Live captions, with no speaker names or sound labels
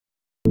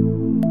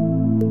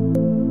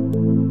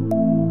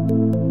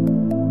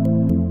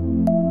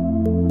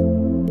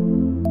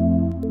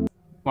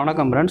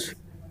வணக்கம் ஃப்ரெண்ட்ஸ்.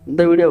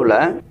 இந்த வீடியோவில்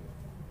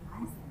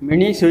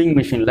மினி ஸ்விங்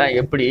மிஷினில்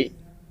எப்படி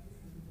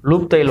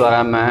லூப் தையல்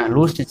வராமல்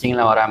லூஸ்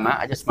ஸ்டிச்சிங்லாம் வராமல்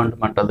அட்ஜஸ்ட்மெண்ட்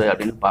பண்ணுறது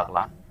அப்படின்னு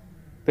பார்க்கலாம்.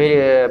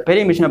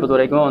 பெரிய மிஷினை பொறுத்த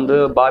வரைக்கும் வந்து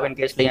பாபின்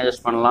கேஸ்லையும்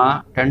அட்ஜஸ்ட் பண்ணலாம்,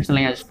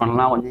 டென்ஷன்லையும் அட்ஜஸ்ட்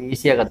பண்ணலாம், கொஞ்சம்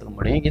ஈஸியாக கற்றுக்க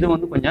முடியும். இது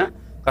வந்து கொஞ்சம்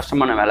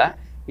கஷ்டமான வேலை.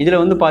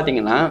 இதில் வந்து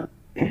பார்த்தீங்கன்னா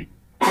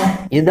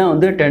இதுதான்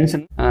வந்து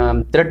டென்ஷன்,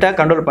 த்ரெட்டை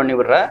கண்ட்ரோல் பண்ணி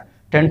விடுற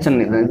டென்ஷன்.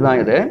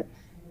 இதுதான் இது.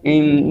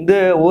 இந்த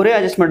ஒரே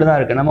அட்ஜஸ்ட்மெண்ட் தான்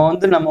இருக்குது.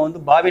 நம்ம வந்து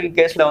பாபின்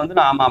கேஸில் வந்து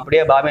நாம்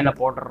அப்படியே பாபினை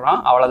போட்டுடுறோம்,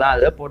 அவ்வளோதான்.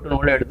 அதை போட்டு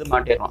நூலை எடுத்து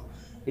மாட்டிடுறோம்.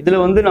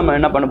 இதில் வந்து நம்ம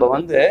என்ன பண்ணுவோம்,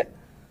 வந்து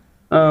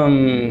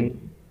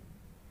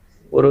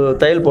ஒரு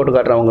தையல் போட்டு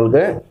காட்டுறேன்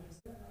உங்களுக்கு.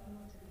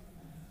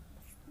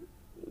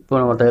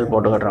 இப்போ நம்ம தையல்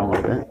போட்டு காட்டுறோம்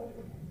உங்களுக்கு.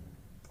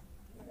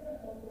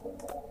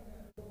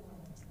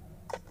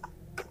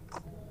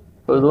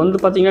 இப்போ இது வந்து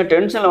பார்த்தீங்கன்னா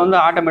டென்ஷனில் வந்து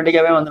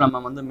ஆட்டோமேட்டிக்காகவே வந்து நம்ம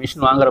வந்து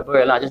மிஷின் வாங்குறப்போ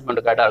எல்லாம்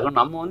அட்ஜஸ்ட்மெண்ட் கரெக்டாக இருக்கும்.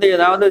 நம்ம வந்து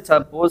ஏதாவது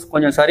சப்போஸ்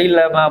கொஞ்சம்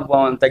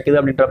சரியில்லாமல் தைக்குது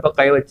அப்படின்றப்ப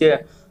கை வச்சு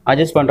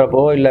அட்ஜஸ்ட்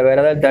பண்ணுறப்போ இல்லை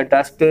வேறு ஏதாவது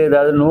டஸ்ட்டு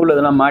ஏதாவது நூல்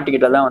இதெல்லாம்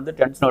மாட்டிக்கிட்டால் தான் வந்து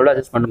டென்ஷனோட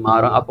அட்ஜஸ்ட்மெண்ட்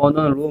மாறும். அப்போ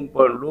வந்து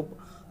லூப்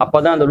அப்போ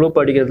தான் அந்த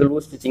லூப் அடிக்கிறது,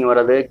 லூப் ஸ்டிச்சிங்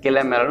வர்றது,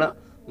 கீழே மேலே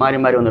மாறி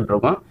மாறி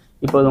வந்துட்டுருக்கோம்.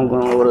 இப்போ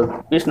ஒரு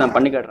பீஸ் நான்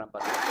பண்ணி காட்டுறேன்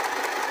பாருங்க.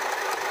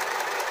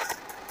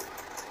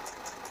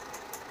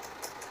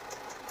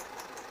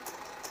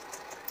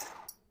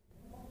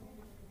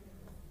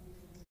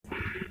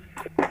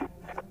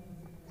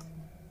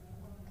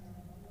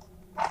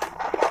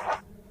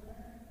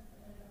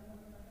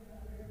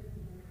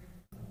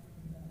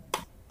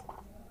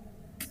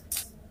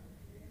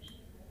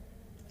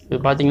 இது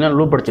பார்த்தீங்கன்னா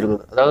லூப்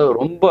அடிச்சிருக்குது. அதாவது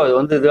ரொம்ப அது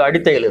வந்து இது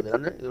அடித்தையில் இது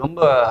வந்து இது ரொம்ப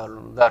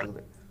இதாக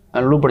இருக்குது,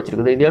 லூப்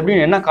அடிச்சிருக்குது. இது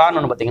எப்படின்னு என்ன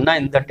காரணம்னு பார்த்தீங்கன்னா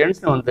இந்த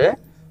டென்ஷன் வந்து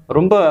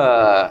ரொம்ப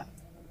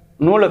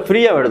நூலை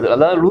ஃப்ரீயாக விடுது,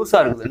 அதாவது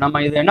லூஸாக இருக்குது.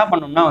 நம்ம இது என்ன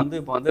பண்ணோம்னா வந்து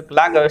இப்போ வந்து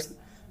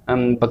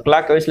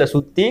கிளாக் வைஸில்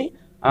சுற்றி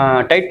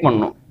டைட்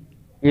பண்ணணும்.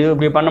 இது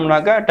இப்படி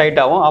பண்ணோம்னாக்கா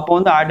டைட் ஆகும். அப்போ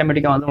வந்து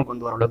ஆட்டோமேட்டிக்காக வந்து உங்களுக்கு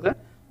வந்து ஓரளவுக்கு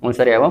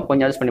உங்களுக்கு சரியாகும்.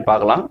 கொஞ்சம் அட்ஜஸ்ட் பண்ணி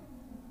பார்க்கலாம்.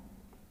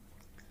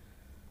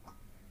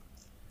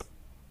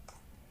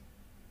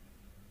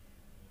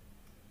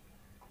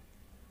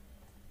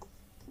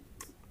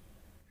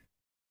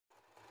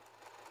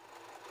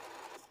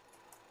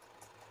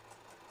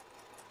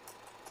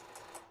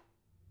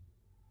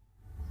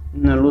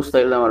 இன்னும் லூஸ்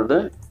ஸ்டைல் தான் வருது,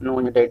 இன்னும்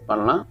கொஞ்சம் டைட்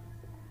பண்ணலாம்.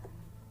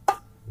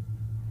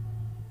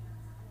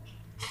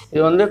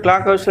 இது வந்து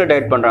கிளாக் வைஸில்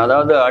டைட் பண்ணுறேன்,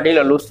 அதாவது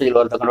அடியில் லூஸ் ஸ்டைல்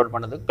வரதை கண்ட்ரோல்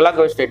பண்ணுறது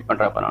கிளாக் வைஸ் டைட்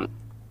பண்ணுறேன். இப்போ நான்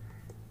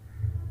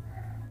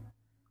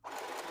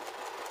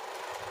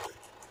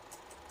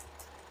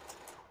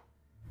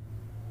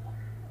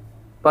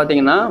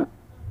பார்த்தீங்கன்னா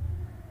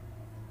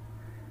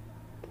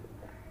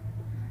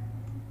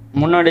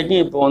முன்னாடிக்கு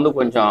இப்போ வந்து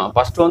கொஞ்சம்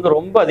ஃபஸ்ட்டு வந்து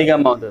ரொம்ப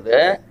அதிகமாக வந்தது,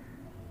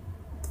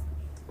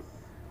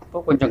 இப்போ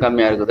கொஞ்சம்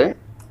கம்மியாக இருக்குது.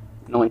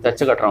 இன்னும் கொஞ்சம்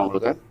தச்சு கட்டுறேன்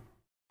உங்களுக்கு.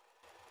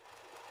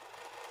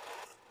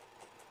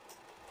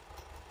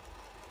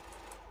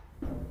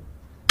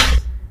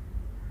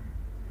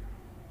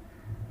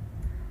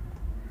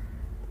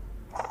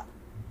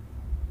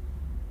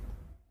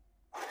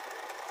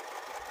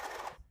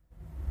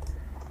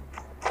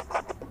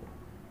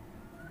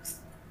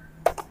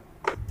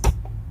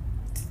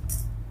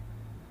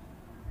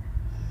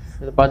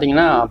 இது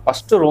பார்த்தீங்கன்னா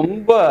ஃபஸ்ட்டு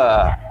ரொம்ப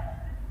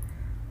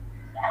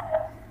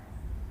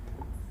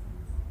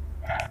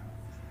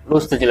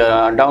லூஸ் ஸ்டிச்சில்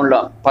டவுனில்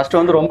ஃபஸ்ட்டு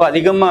வந்து ரொம்ப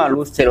அதிகமாக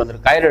லூஸ் ஸ்டைல்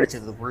வந்துருக்கு, கயிறு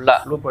அடிச்சிருது,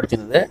 ஃபுல்லாக லூப்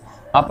அடிச்சிருந்தது.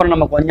 அப்புறம்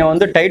நம்ம கொஞ்சம்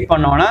வந்து டைட்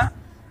பண்ணோன்னா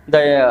இந்த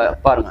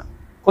பாருங்கள்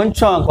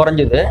கொஞ்சம்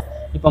குறைஞ்சிது.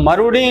 இப்போ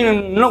மறுபடியும்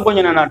இன்னும்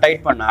கொஞ்சம் நான்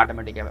டைட் பண்ணேன்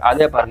ஆட்டோமேட்டிக்காகவே.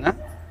 அதே பாருங்கள்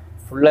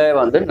ஃபுல்லாகவே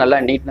வந்து நல்லா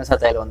நீட்னஸாக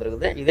தையல்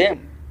வந்துருக்குது. இதே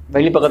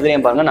வெளி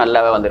பக்கத்துலேயும் பாருங்கள்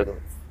நல்லாவே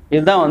வந்துருக்குது.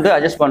 இதுதான் வந்து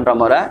அட்ஜஸ்ட் பண்ணுற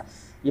முறை.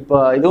 இப்போ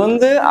இது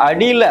வந்து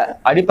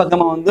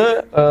அடிப்பக்கமாக வந்து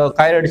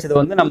கயிறு அடிச்சது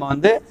வந்து நம்ம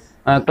வந்து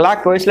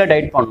கிளாக் வைஸில்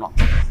டைட் பண்ணோம்.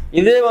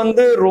 இதே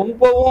வந்து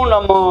ரொம்பவும்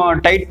நம்ம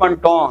டைட்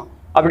பண்ணிட்டோம்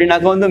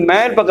அப்படின்னாக்க வந்து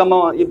மேல்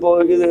பக்கமாக இப்போ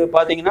இது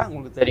பார்த்தீங்கன்னா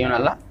உங்களுக்கு தெரியும்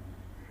நல்லா.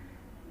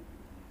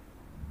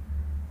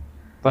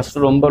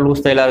 ஃபஸ்ட்டு ரொம்ப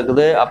லூஸ் தையலாக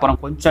இருக்குது, அப்புறம்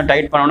கொஞ்சம்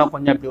டைட் பண்ணோன்னா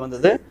கொஞ்சம் இப்படி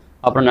வந்தது,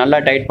 அப்புறம் நல்லா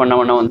டைட்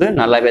பண்ணோன்னா வந்து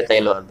நல்லாவே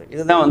தையல் வருது.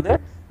 இதுதான் வந்து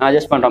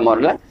அட்ஜஸ்ட் பண்ணுற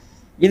மாதிரில.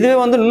 இது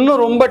வந்து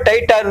இன்னும் ரொம்ப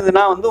டைட்டாக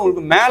இருந்ததுன்னா வந்து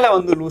உங்களுக்கு மேலே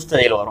வந்து லூஸ்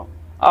தையல் வரும்.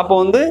 அப்போ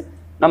வந்து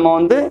நம்ம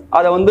வந்து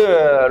அதை வந்து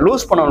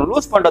லூஸ் பண்ணணும்.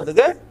 லூஸ்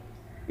பண்ணுறதுக்கு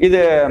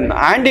இது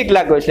ஆன்டி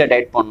கிளாக் வைஸில்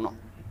டைட் பண்ணணும்.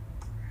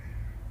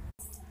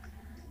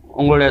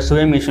 உங்களுடைய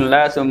ஸ்விங்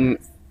மிஷினில்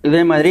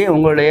இதே மாதிரி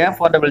உங்களுடைய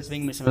போர்ட்டபிள்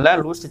ஸ்விங் மிஷினில்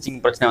லூஸ் ஸ்டிச்சிங்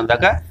பிரச்சனை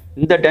வந்தாக்கா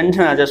இந்த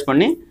டென்ஷன் அட்ஜஸ்ட்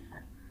பண்ணி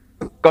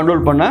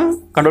கண்ட்ரோல்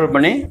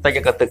பண்ணி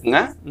தைக்க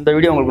கற்றுக்குங்க. இந்த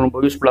வீடியோ உங்களுக்கு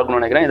ரொம்ப யூஸ்ஃபுல்லாக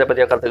இருக்கும்னு நினைக்கிறேன். இதை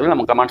பற்றிய கருத்துக்களை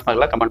நம்ம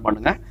கமெண்ட்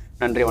பண்ணுங்கள்.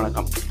 நன்றி,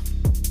 வணக்கம்.